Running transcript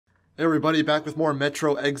Hey everybody, back with more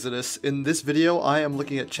Metro Exodus. In this video, I am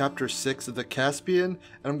looking at Chapter 6 of the Caspian, and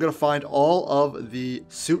I'm going to find all of the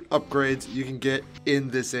suit upgrades you can get in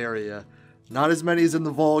this area. Not as many as in the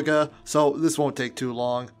Volga, so this won't take too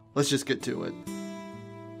long. Let's just get to it.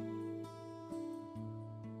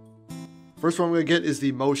 First one I'm going to get is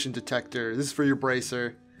the motion detector. This is for your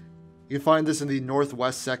bracer. You can find this in the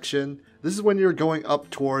northwest section. This is when you're going up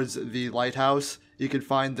towards the lighthouse. You can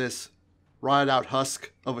find this rotted out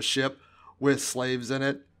husk of a ship with slaves in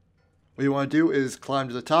it. What you want to do is climb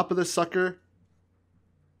to the top of this sucker,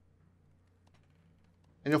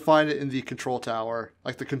 and you'll find it in the control tower,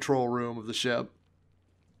 like the control room of the ship.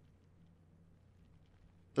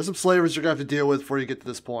 There's some slavers you're going to have to deal with before you get to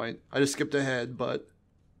this point. I just skipped ahead, but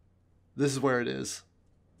this is where it is.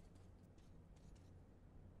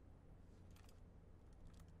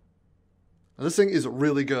 Now, this thing is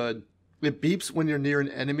really good. It beeps when you're near an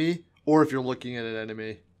enemy, or if you're looking at an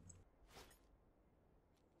enemy.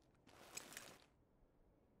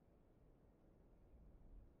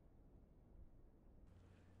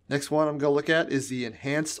 Next one I'm going to look at is the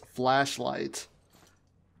enhanced flashlight.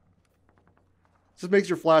 This makes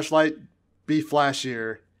your flashlight be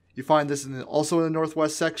flashier. You find this also in the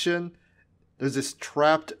northwest section. There's this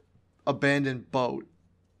trapped abandoned boat.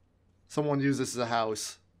 Someone used this as a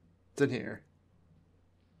house. It's in here.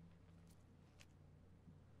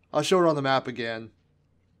 I'll show it on the map again.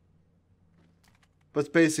 But it's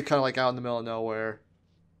basically kind of like out in the middle of nowhere.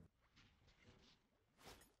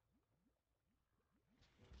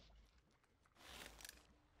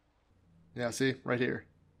 Yeah, see? Right here.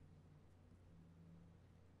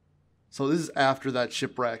 So this is after that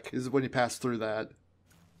shipwreck. This is when you pass through that.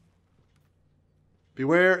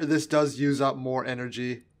 Beware, this does use up more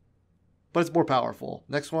energy, but it's more powerful.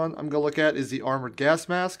 Next one I'm going to look at is the armored gas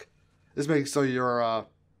mask. This makes so your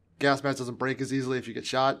gas mask doesn't break as easily if you get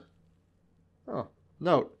shot. Oh,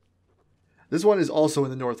 note. This one is also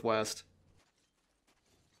in the northwest.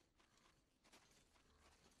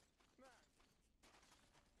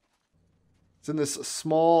 It's in this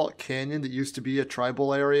small canyon that used to be a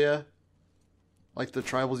tribal area. Like the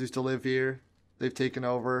tribals used to live here. They've taken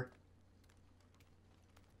over.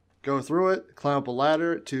 Go through it, climb up a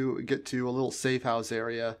ladder to get to a little safe house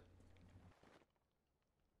area.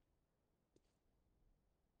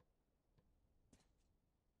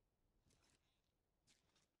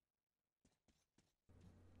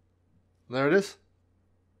 There it is.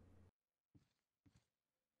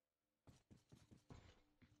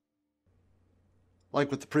 Like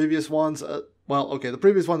with the previous ones, well, okay, the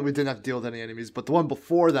previous one we didn't have to deal with any enemies, but the one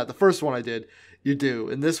before that, the first one I did, you do.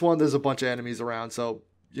 In this one, there's a bunch of enemies around, so,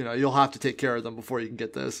 you know, you'll have to take care of them before you can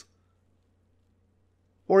get this.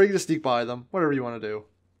 Or you can just sneak by them, whatever you want to do.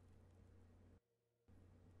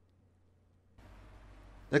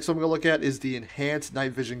 Next one I'm going to look at is the enhanced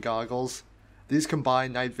night vision goggles. These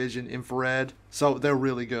combine night vision infrared, so they're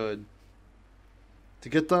really good. To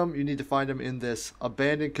get them, you need to find them in this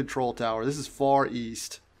abandoned control tower. This is far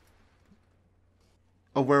east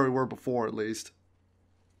of where we were before, at least.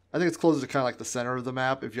 I think it's closer to kind of like the center of the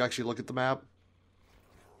map, if you actually look at the map.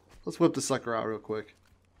 Let's whip the sucker out real quick.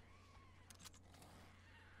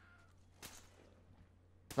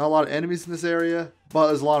 Not a lot of enemies in this area, but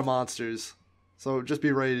there's a lot of monsters. So just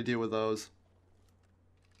be ready to deal with those.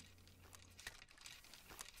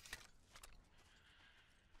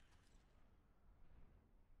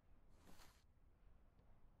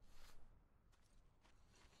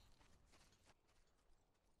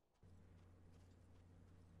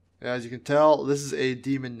 As you can tell, this is a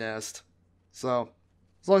demon nest. So,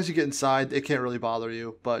 as long as you get inside, it can't really bother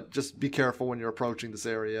you. But just be careful when you're approaching this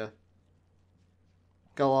area.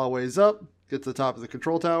 Got a lot of ways up. Get to the top of the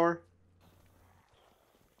control tower.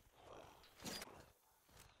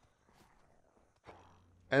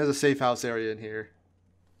 And there's a safe house area in here.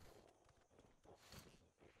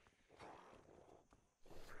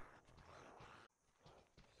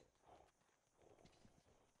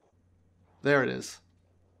 There it is.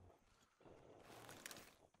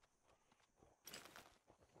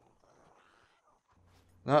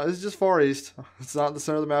 No, this is just far east. It's not in the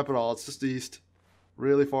center of the map at all. It's just east.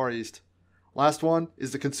 Really far east. Last one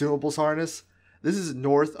is the consumables harness. This is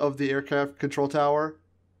north of the aircraft control tower.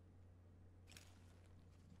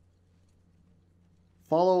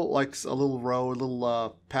 Follow like a little road, a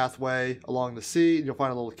little pathway along the sea, and you'll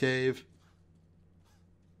find a little cave.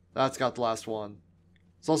 That's got the last one.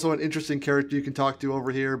 It's also an interesting character you can talk to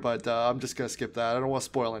over here, but I'm just going to skip that. I don't want to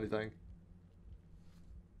spoil anything.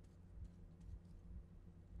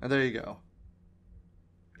 And there you go.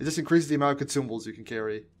 It just increases the amount of consumables you can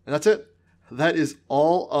carry. And that's it. That is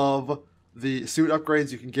all of the suit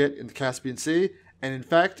upgrades you can get in the Caspian Sea. And in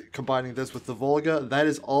fact, combining this with the Volga, that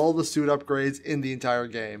is all the suit upgrades in the entire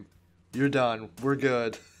game. You're done. We're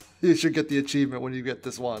good. You should get the achievement when you get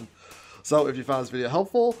this one. So if you found this video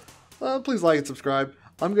helpful, please like and subscribe.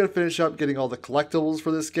 I'm going to finish up getting all the collectibles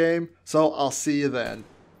for this game, so I'll see you then.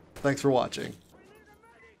 Thanks for watching.